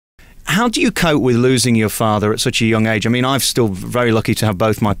How do you cope with losing your father at such a young age? I mean, I'm still very lucky to have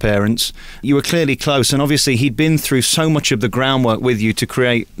both my parents. You were clearly close, and obviously he'd been through so much of the groundwork with you to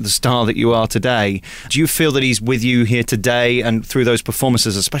create the star that you are today. Do you feel that he's with you here today and through those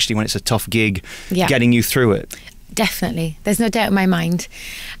performances, especially when it's a tough gig, getting you through it? Definitely. There's no doubt in my mind.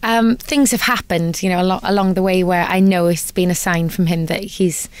 Things have happened, along the way where I know it's been a sign from him that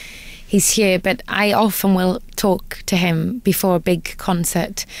he's here, but I often will talk to him before a big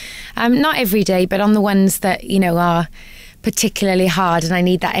concert. Not every day, but on the ones that, are particularly hard and I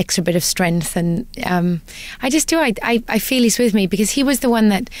need that extra bit of strength. And I just do. I feel he's with me because he was the one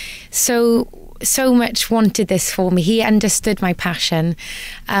that so much wanted this for me. He understood my passion.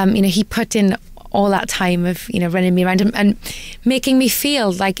 He put in all that time of, running me around and making me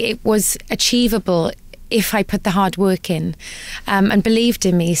feel like it was achievable if I put the hard work in, and believed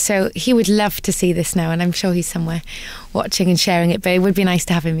in me. So he would love to see this now, and I'm sure he's somewhere watching and sharing it, but it would be nice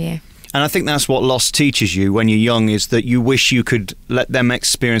to have him here. And I think that's what loss teaches you when you're young, is that you wish you could let them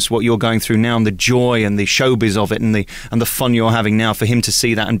experience what you're going through now and the joy and the showbiz of it and the fun you're having now. For him to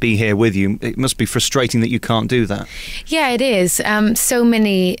see that and be here with you, it must be frustrating that you can't do that. Yeah, it is. So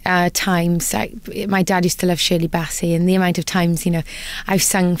many times, my dad used to love Shirley Bassey, and the amount of times, I've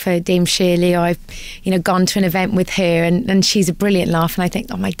sung for Dame Shirley, or I've, gone to an event with her, and she's a brilliant laugh, and I think,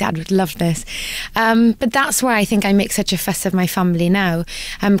 oh, my dad would love this. But that's why I think I make such a fuss of my family now,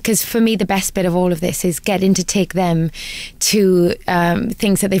 because for me, the best bit of all of this is getting to take them to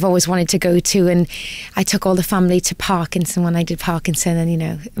things that they've always wanted to go to. And I took all the family to Parkinson when I did Parkinson,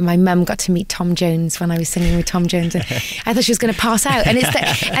 and my mum got to meet Tom Jones when I was singing with Tom Jones, and I thought she was going to pass out. And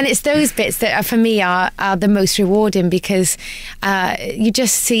it's those bits that are, for me, are the most rewarding, because you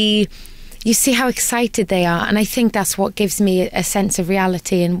just see how excited they are, and I think that's what gives me a sense of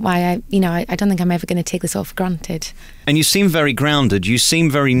reality, and why I don't think I'm ever going to take this all for granted. And you seem very grounded, you seem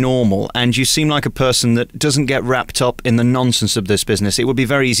very normal, and you seem like a person that doesn't get wrapped up in the nonsense of this business. It would be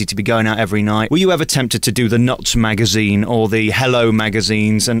very easy to be going out every night. Were you ever tempted to do the Nuts magazine or the Hello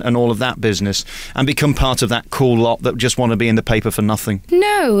magazines and all of that business and become part of that cool lot that just want to be in the paper for nothing?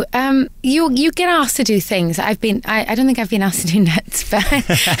 No, you get asked to do things. I don't think I've been asked to do Nuts, but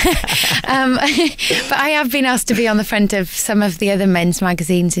but I have been asked to be on the front of some of the other men's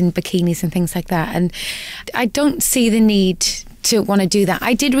magazines in bikinis and things like that, and I don't see the need to want to do that.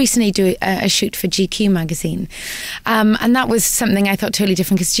 I did recently do a shoot for GQ magazine, and that was something I thought totally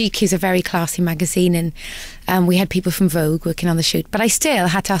different, because GQ is a very classy magazine, and we had people from Vogue working on the shoot, but I still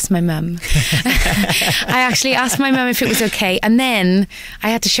had to ask my mum. I actually asked my mum if it was okay, and then I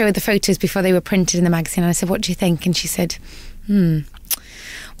had to show her the photos before they were printed in the magazine, and I said, what do you think? And she said,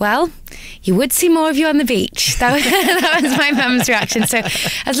 well, you would see more of you on the beach. That was my mum's reaction. So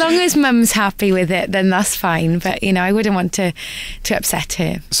as long as mum's happy with it, then that's fine. But, I wouldn't want to upset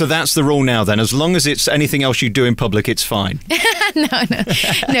her. So that's the rule now then. As long as it's anything else you do in public, it's fine.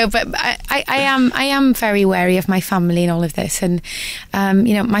 No, but I am very wary of my family and all of this. And,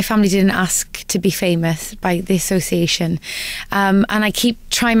 my family didn't ask to be famous by the association. And I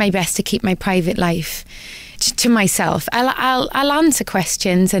try my best to keep my private life to myself. I'll answer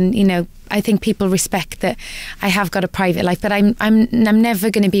questions, and I think people respect that I have got a private life, but I'm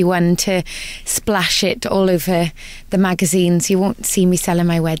never going to be one to splash it all over the magazines. You won't see me selling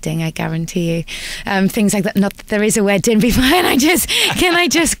my wedding, I guarantee you. Things like that. Not that there is a wedding before. Can I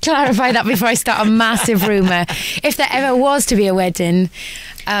just clarify that before I start a massive rumour? If there ever was to be a wedding.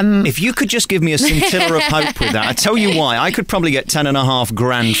 If you could just give me a scintilla of hope with that, I tell you why, I could probably get 10.5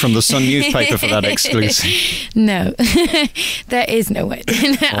 grand from the Sun newspaper for that exclusive. No, there is no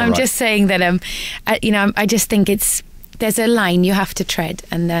wedding. I'm just saying that I just think there's a line you have to tread,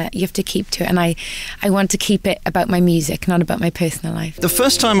 and you have to keep to it, and I want to keep it about my music, not about my personal life. The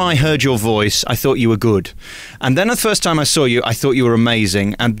first time I heard your voice, I thought you were good, and then the first time I saw you, I thought you were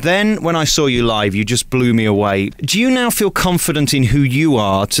amazing, and then when I saw you live, you just blew me away. Do you now feel confident in who you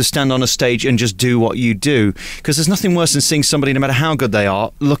are to stand on a stage and just do what you do? Because there's nothing worse than seeing somebody, no matter how good they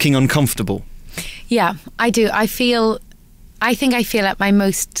are, looking uncomfortable. Yeah, I do. I think I feel at my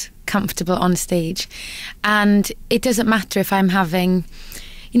most comfortable on stage, and it doesn't matter if I'm having,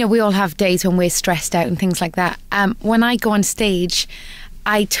 we all have days when we're stressed out and things like that. When I go on stage,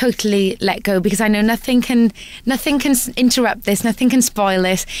 I totally let go, because I know nothing can interrupt this, nothing can spoil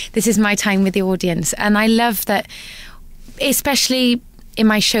this. This is my time with the audience, and I love that, especially in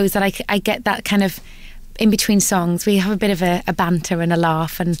my shows, that I get that kind of in between songs. We have a bit of a banter and a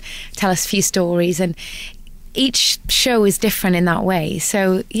laugh and tell us a few stories, and each show is different in that way.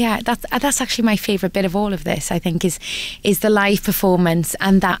 So yeah, that's actually my favourite bit of all of this, I think, is the live performance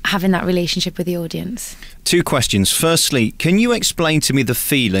and that having that relationship with the audience. 2 questions. Firstly, can you explain to me the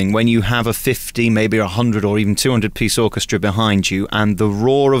feeling when you have a 50, maybe 100 or even 200 piece orchestra behind you and the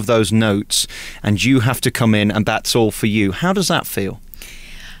roar of those notes and you have to come in and that's all for you? How does that feel?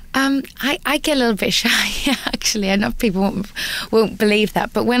 I get a little bit shy, actually. I know people won't believe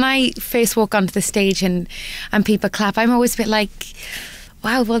that, but when I first walk onto the stage and people clap, I'm always a bit like,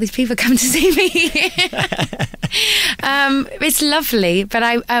 wow, well, these people come to see me. It's lovely, but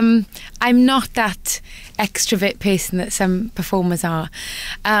I'm not that extrovert person that some performers are.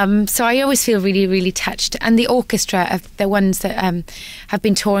 So I always feel really, really touched. And the orchestra, the ones that have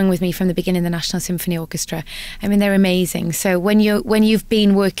been touring with me from the beginning, the National Symphony Orchestra, I mean, they're amazing. So when you've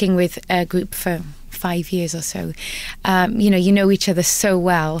been working with a group for 5 years or so, you know each other so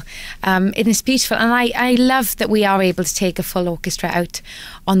well, and it's beautiful. And I love that we are able to take a full orchestra out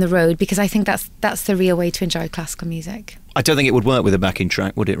on the road, because I think that's the real way to enjoy classical music. I don't think it would work with a backing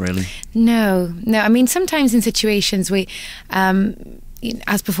track, would it really? No. I mean, sometimes in situations we,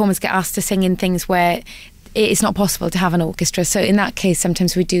 as performers, get asked to sing in things where it's not possible to have an orchestra. So in that case,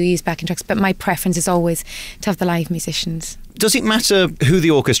 sometimes we do use backing tracks, but my preference is always to have the live musicians. Does it matter who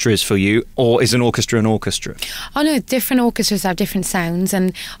the orchestra is for you, or is an orchestra an orchestra? Oh no, different orchestras have different sounds,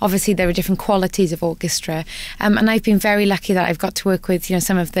 and obviously there are different qualities of orchestra. And I've been very lucky that I've got to work with,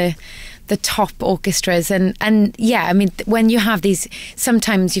 some of the top orchestras, and yeah, I mean, when you have these,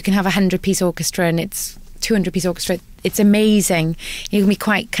 sometimes you can have 100-piece orchestra and it's 200-piece orchestra. It's amazing. You can be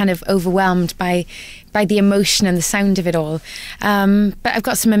quite kind of overwhelmed by the emotion and the sound of it all. But I've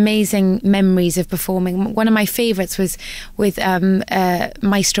got some amazing memories of performing. One of my favourites was with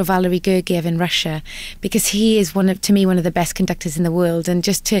Maestro Valery Gergiev in Russia, because he is to me one of the best conductors in the world, and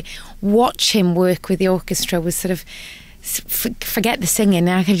just to watch him work with the orchestra was sort of, forget the singing.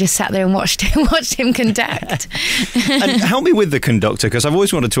 I could have just sat there and watched him conduct. And help me with the conductor, because I've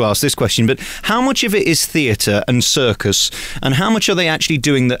always wanted to ask this question, but how much of it is theatre and circus, and how much are they actually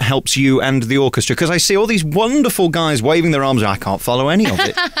doing that helps you and the orchestra? Because I see all these wonderful guys waving their arms, and I can't follow any of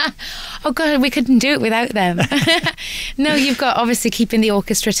it. Oh God, we couldn't do it without them. No, you've got obviously keeping the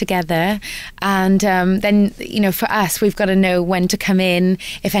orchestra together, and then for us, we've got to know when to come in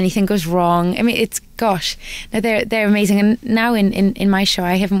if anything goes wrong. I mean, they're amazing. And now in my show,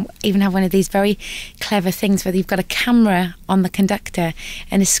 I even have one of these very clever things where you've got a camera on the conductor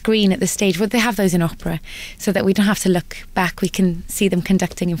and a screen at the stage. Well, they have those in opera, so that we don't have to look back. We can see them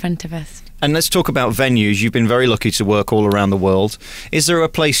conducting in front of us. And let's talk about venues. You've been very lucky to work all around the world. Is there a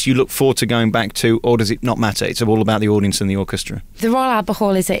place you look forward to going back to, or does it not matter? It's all about the audience and the orchestra. The Royal Albert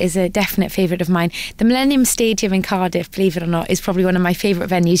Hall is a definite favourite of mine. The Millennium Stadium in Cardiff, believe it or not, is probably one of my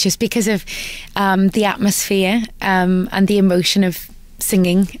favourite venues, just because of the atmosphere and the emotion of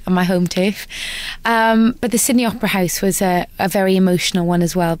singing on my home turf. But the Sydney Opera House was a very emotional one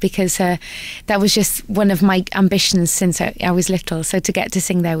as well, because that was just one of my ambitions since I was little. So to get to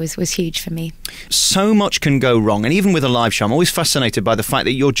sing there was huge for me. So much can go wrong, and even with a live show, I'm always fascinated by the fact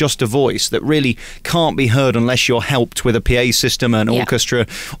that you're just a voice that really can't be heard unless you're helped with a PA system and orchestra.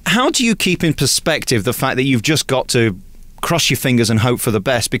 How do you keep in perspective the fact that you've just got to cross your fingers and hope for the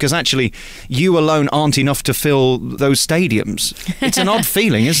best, because actually you alone aren't enough to fill those stadiums? It's an odd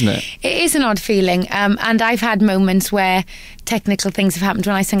feeling, isn't it? It is an odd feeling, and I've had moments where technical things have happened.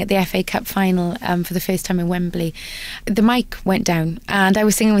 When I sang at the FA Cup final for the first time in Wembley, the mic went down and I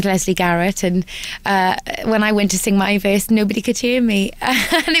was singing with Leslie Garrett, and when I went to sing my verse, nobody could hear me,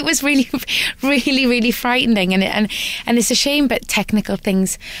 and it was really, really, really frightening, and it's a shame, but technical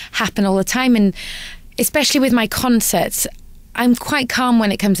things happen all the time. And especially with my concerts, I'm quite calm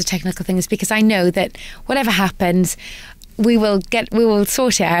when it comes to technical things, because I know that whatever happens, we will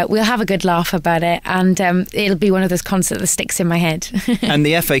sort it out. We'll have a good laugh about it, and it'll be one of those concerts that sticks in my head. And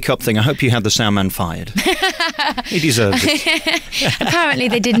the FA Cup thing, I hope you had the sound man fired. He deserved it. Apparently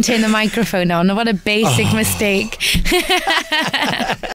they didn't turn the microphone on. What a basic mistake.